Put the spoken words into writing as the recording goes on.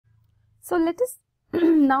So let us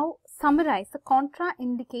now summarize the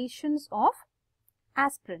contraindications of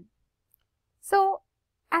aspirin. So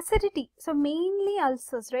acidity, so mainly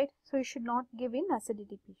ulcers, right? So you should not give in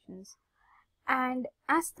acidity patients. And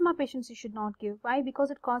asthma patients you should not give. Why?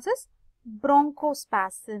 Because it causes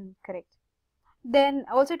bronchospasm, correct? Then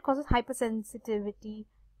also it causes hypersensitivity,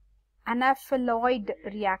 anaphylloid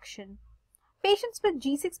reaction. Patients with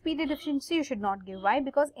G6PD deficiency you should not give. Why?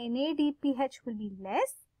 Because NADPH will be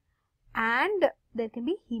less and there can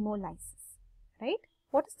be hemolysis, right?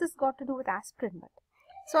 What has this got to do with aspirin? But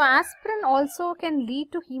so aspirin also can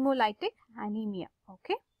lead to hemolytic anemia,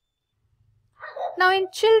 okay? Now in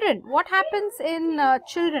children, what happens in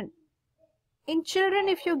children? In children,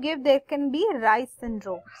 if you give, there can be Reye's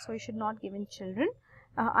syndrome. So you should not give in children.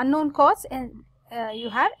 Unknown cause, and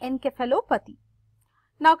you have encephalopathy.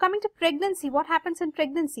 Now coming to pregnancy, what happens in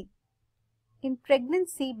pregnancy? In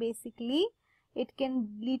pregnancy, basically, it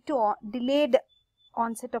can lead to delayed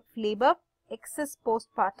onset of labor, excess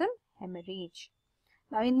postpartum hemorrhage.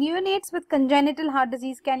 Now in neonates with congenital heart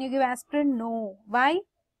disease, can you give aspirin? No. Why?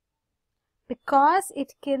 Because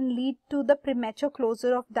it can lead to the premature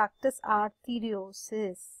closure of ductus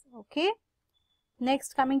arteriosus. Okay.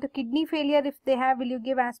 Next, coming to kidney failure, if they have, will you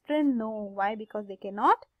give aspirin? No. Why? Because they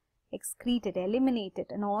cannot excrete it, eliminate it.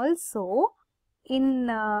 And also, in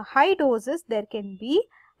high doses, there can be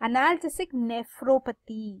analgesic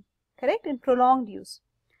nephropathy, correct, in prolonged use.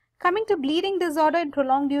 Coming to bleeding disorder, in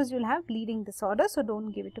prolonged use, you will have bleeding disorder. So,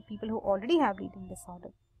 don't give it to people who already have bleeding disorder.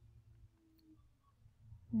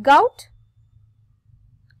 Gout.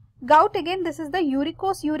 Gout, again, this is the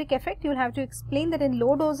uricose-uric effect. You will have to explain that in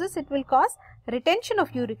low doses, it will cause retention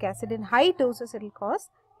of uric acid. In high doses, it will cause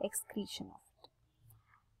excretion of it.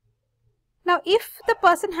 Now, if the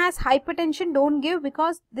person has hypertension, don't give,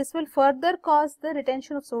 because this will further cause the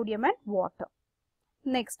retention of sodium and water.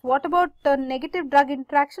 Next, what about negative drug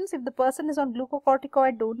interactions? If the person is on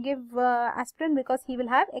glucocorticoid, don't give aspirin, because he will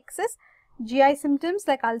have excess GI symptoms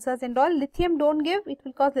like ulcers and all. Lithium, don't give, it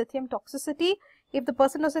will cause lithium toxicity. If the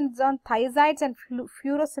person is on thiazides and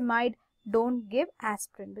furosemide, don't give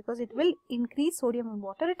aspirin, because it will increase sodium and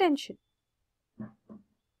water retention.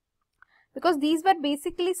 Because these were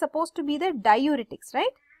basically supposed to be the diuretics,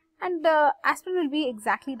 right? And aspirin will be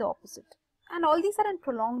exactly the opposite. And all these are in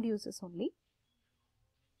prolonged uses only.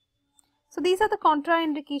 So these are the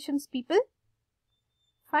contraindications, people.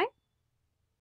 Fine.